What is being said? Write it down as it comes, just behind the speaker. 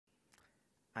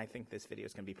I think this video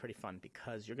is going to be pretty fun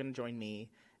because you're going to join me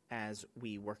as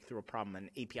we work through a problem, an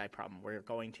API problem. We're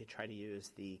going to try to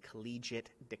use the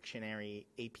Collegiate Dictionary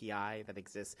API that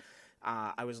exists.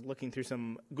 I was looking through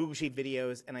some Google Sheet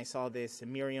videos and I saw this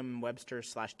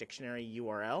Merriam-Webster/dictionary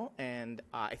URL, and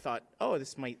I thought, oh,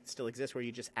 this might still exist where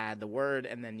you just add the word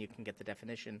and then you can get the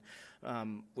definition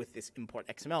with this import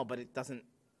XML, but it doesn't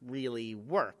really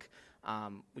work.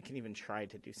 We can even try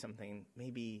to do something,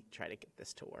 maybe try to get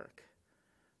this to work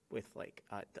with like,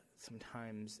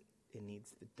 sometimes it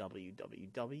needs the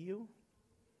www.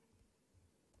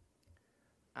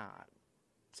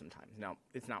 Sometimes, no,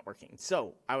 it's not working.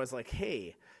 So I was like,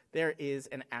 hey, there is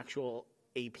an actual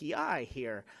API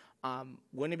here.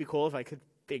 Wouldn't it be cool if I could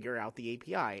figure out the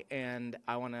API? And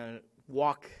I want to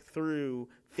walk through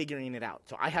figuring it out.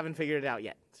 So I haven't figured it out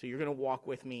yet. So you're going to walk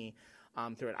with me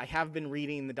through it. I have been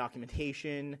reading the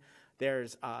documentation.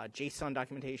 There's JSON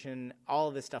documentation, all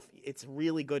of this stuff. It's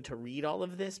really good to read all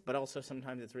of this, but also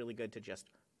sometimes it's really good to just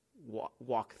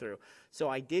walk through. So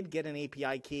I did get an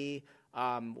API key.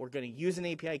 We're going to use an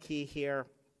API key here.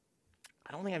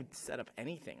 I don't think I've set up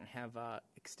anything. I have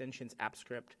extensions app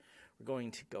script. We're going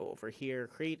to go over here,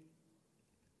 create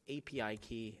API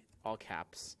key, all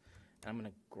caps, and I'm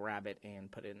going to grab it and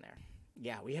put it in there.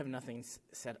 Yeah, we have nothing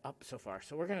set up so far.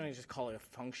 So we're going to just call it a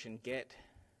function get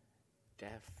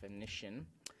definition.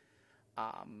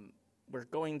 We're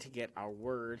going to get our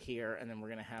word here, and then we're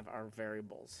going to have our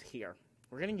variables here.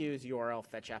 We're going to use URL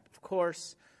fetch app, of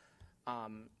course,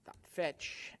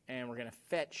 .fetch, and we're going to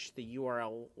fetch the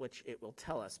URL, which it will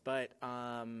tell us. But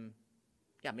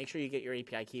yeah, make sure you get your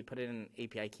API key. Put it in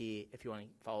API key if you want to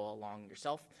follow along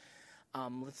yourself.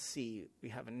 Let's see. We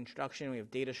have an introduction. We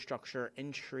have data structure,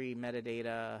 entry,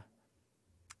 metadata,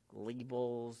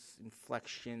 labels,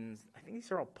 inflections. I think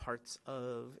these are all parts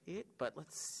of it, but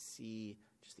let's see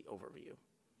just the overview.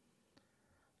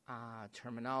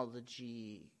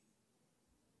 Terminology,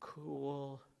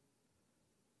 cool.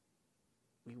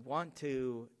 We want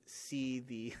to see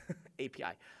the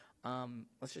API.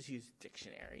 Let's just use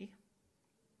dictionary.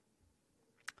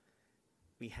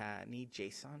 We need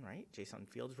JSON, right? JSON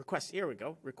fields. Request, here we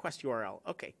go. Request URL.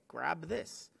 Okay, grab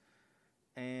this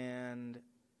and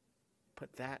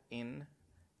put that in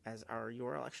as our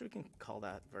URL. Actually, we can call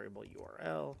that variable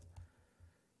URL.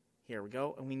 Here we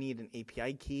go. And we need an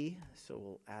API key, so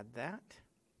we'll add that.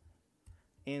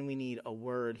 And we need a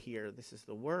word here. This is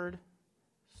the word.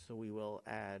 So we will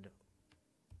add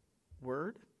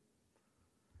word.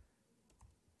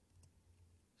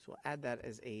 So we'll add that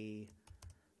as a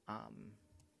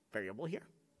variable here.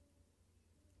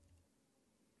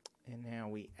 And now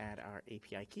we add our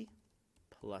API key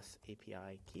plus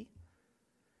API key.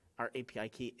 Our API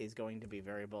key is going to be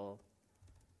variable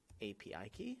API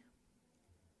key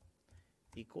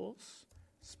equals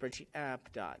spreadsheet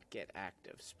app dot get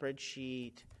active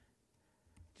spreadsheet.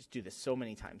 Just do this so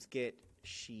many times. Get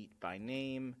sheet by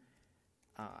name,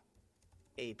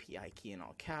 API key in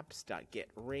all caps, dot get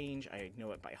range. I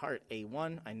know it by heart.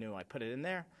 A1. I knew I put it in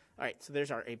there. All right, so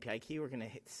there's our API key. We're going to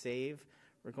hit save.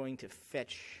 We're going to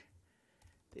fetch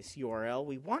this URL.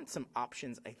 We want some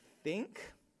options, I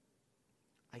think.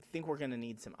 I think we're going to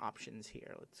need some options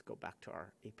here. Let's go back to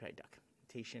our API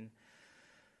documentation.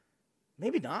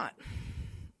 Maybe not.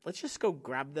 Let's just go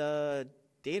grab the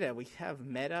data. We have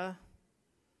meta,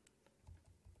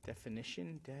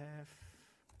 definition,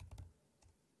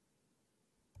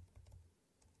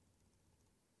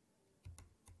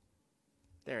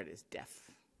 there it is,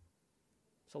 def.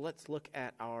 So let's look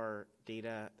at our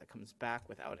data that comes back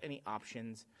without any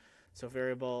options. So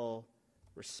variable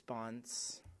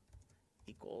response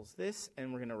equals this,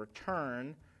 and we're going to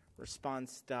return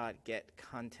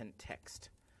response.getContentText.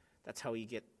 That's how you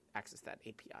get access to that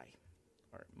API,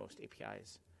 or most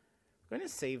APIs. We're going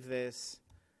to save this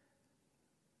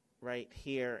right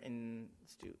here, and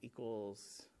let's do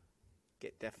equals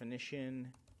get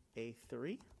definition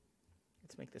A3.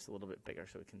 Let's make this a little bit bigger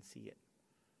so we can see it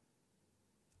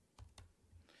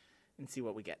and see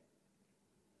what we get.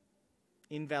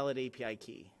 Invalid API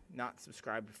key, not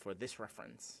subscribed for this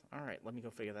reference. All right, let me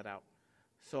go figure that out.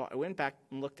 So I went back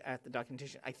and looked at the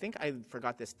documentation. I think I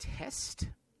forgot this test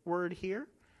word here.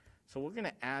 So we're going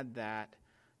to add that.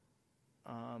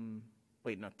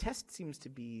 Wait, no, test seems to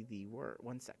be the word.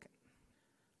 1 second.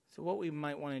 So what we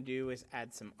might want to do is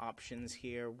add some options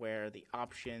here where the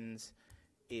options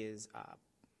is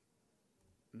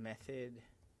method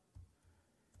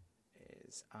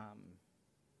is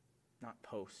not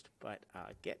post, but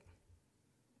get.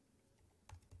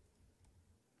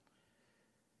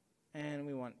 And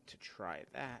we want to try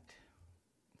that.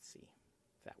 Let's see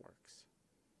if that works.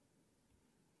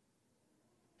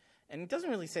 And it doesn't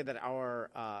really say that our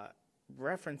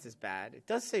reference is bad. It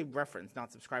does say reference,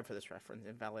 not subscribe for this reference,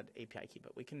 invalid API key,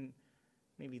 but we can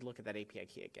maybe look at that API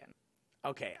key again.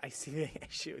 Okay, I see the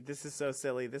issue. This is so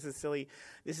silly. This is silly.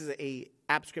 This is a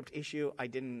app script issue. I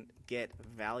didn't get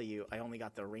value. I only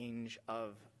got the range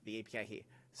of the API key.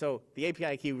 So the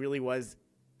API key really was,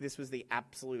 this was the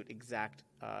absolute exact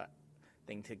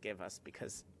thing to give us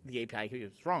because the API key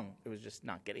was wrong. It was just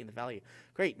not getting the value.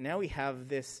 Great, now we have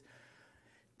this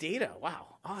data.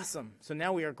 Wow, awesome. So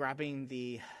now we are grabbing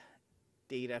the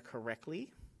data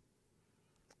correctly,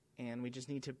 and we just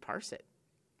need to parse it.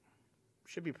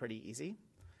 Should be pretty easy.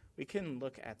 We can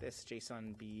look at this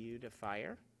JSON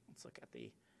beautifier. Let's look at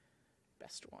the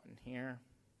best one here.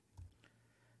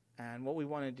 And what we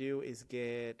want to do is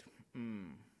get,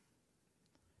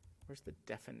 where's the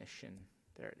definition?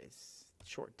 There it is.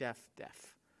 Short def.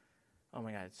 Oh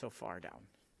my God, it's so far down.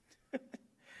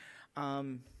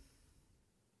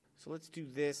 So let's do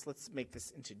this. Let's make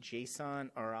this into JSON,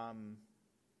 or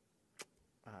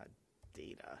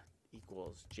data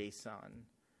equals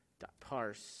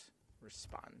JSON.parse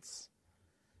response.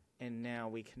 And now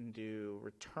we can do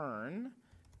return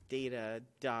data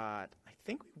dot, I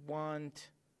think we want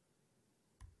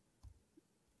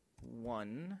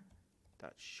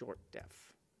one.shortDef.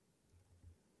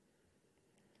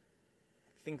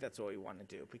 I think that's what we want to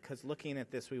do, because looking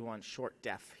at this, we want short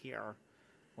def here.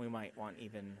 We might want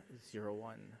even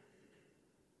 0.1.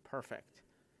 Perfect.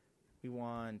 We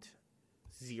want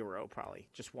 0 probably,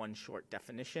 just one short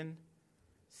definition.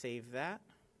 Save that.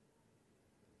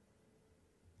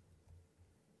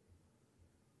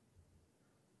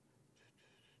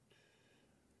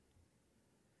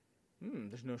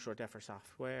 There's no short def for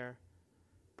software,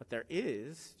 but there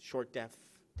is short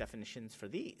definitions for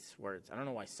these words. I don't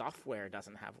know why software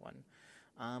doesn't have one.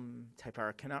 Type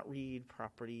error cannot read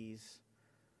properties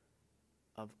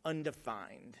of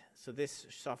undefined. So this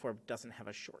software doesn't have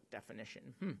a short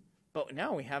definition. But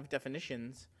now we have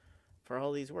definitions for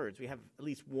all these words. We have at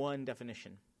least one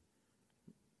definition.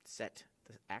 Set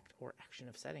the act or action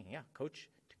of setting. Yeah, coach,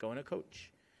 to go in a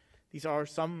coach. These are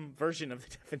some version of the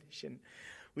definition.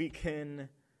 We can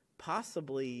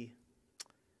possibly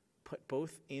put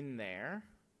both in there.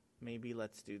 Maybe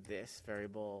let's do this.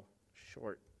 Variable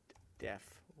short def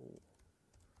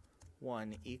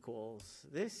 1 equals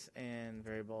this, and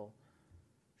variable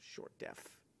short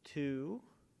def 2.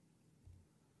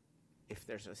 If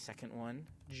there's a second one,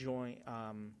 join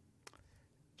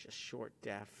just short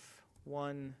def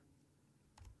 1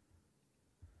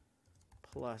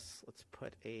 plus, let's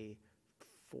put a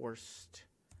forced,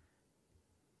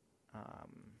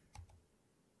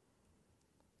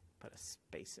 put a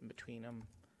space in between them,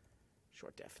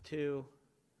 short def 2,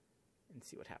 and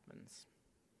see what happens.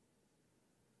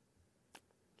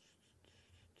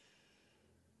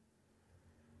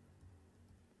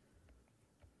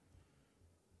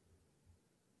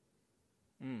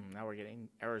 Now we're getting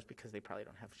errors because they probably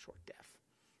don't have short def.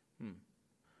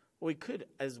 What we could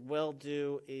as well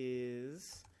do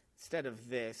is, instead of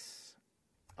this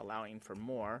allowing for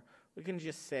more, we can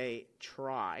just say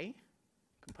try.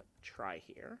 We can put try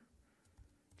here.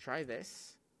 Try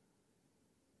this.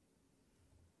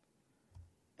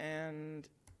 And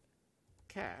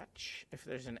catch. If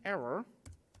there's an error,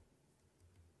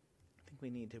 I think we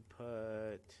need to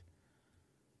put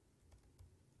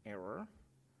error.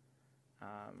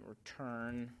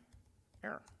 Return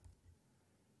error.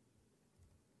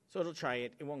 So it'll try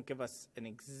it. It won't give us an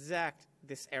exact,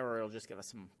 this error, it'll just give us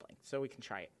some blank. So we can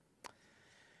try it.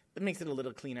 That makes it a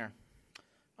little cleaner.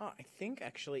 I think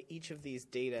actually each of these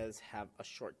datas have a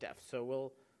short def. So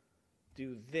we'll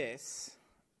do this,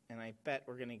 and I bet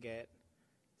we're going to get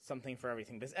something for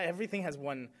everything. Because everything has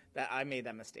one, that I made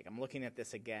that mistake. I'm looking at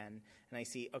this again, and I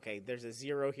see, okay, there's a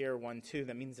 0 here, 1, 2.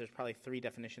 That means there's probably 3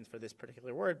 definitions for this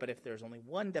particular word. But if there's only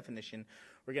one definition,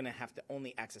 we're going to have to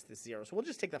only access this 0. So we'll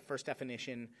just take the first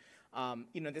definition.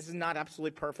 This is not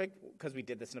absolutely perfect because we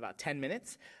did this in about 10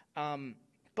 minutes.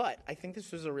 But I think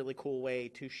this was a really cool way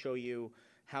to show you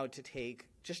how to take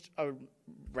just a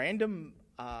random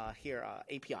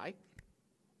API,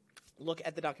 look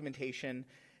at the documentation,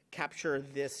 capture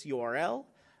this URL,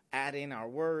 add in our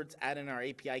words, add in our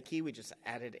API key. We just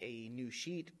added a new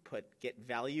sheet, put get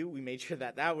value. We made sure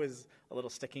that that was a little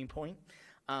sticking point.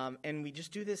 And we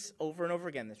just do this over and over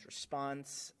again. This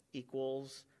response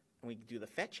equals, and we do the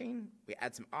fetching. We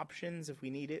add some options if we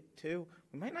need it to.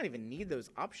 We might not even need those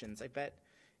options. I bet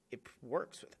it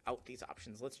works without these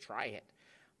options. Let's try it.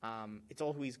 It's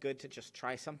always good to just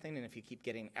try something, and if you keep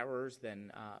getting errors,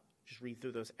 then just read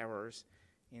through those errors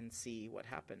and see what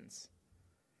happens.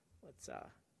 Let's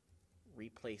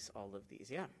replace all of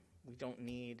these. Yeah, we don't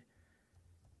need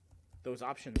those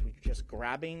options. We're just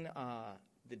grabbing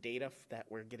the data that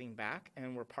we're getting back,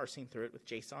 and we're parsing through it with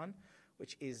JSON,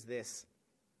 which is this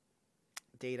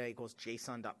data equals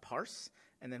json.parse,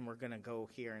 and then we're going to go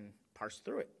here and parse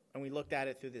through it. And we looked at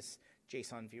it through this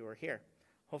JSON viewer here.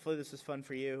 Hopefully this was fun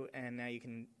for you, and now you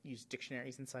can use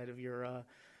dictionaries inside of your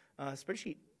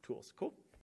spreadsheet tools. Cool.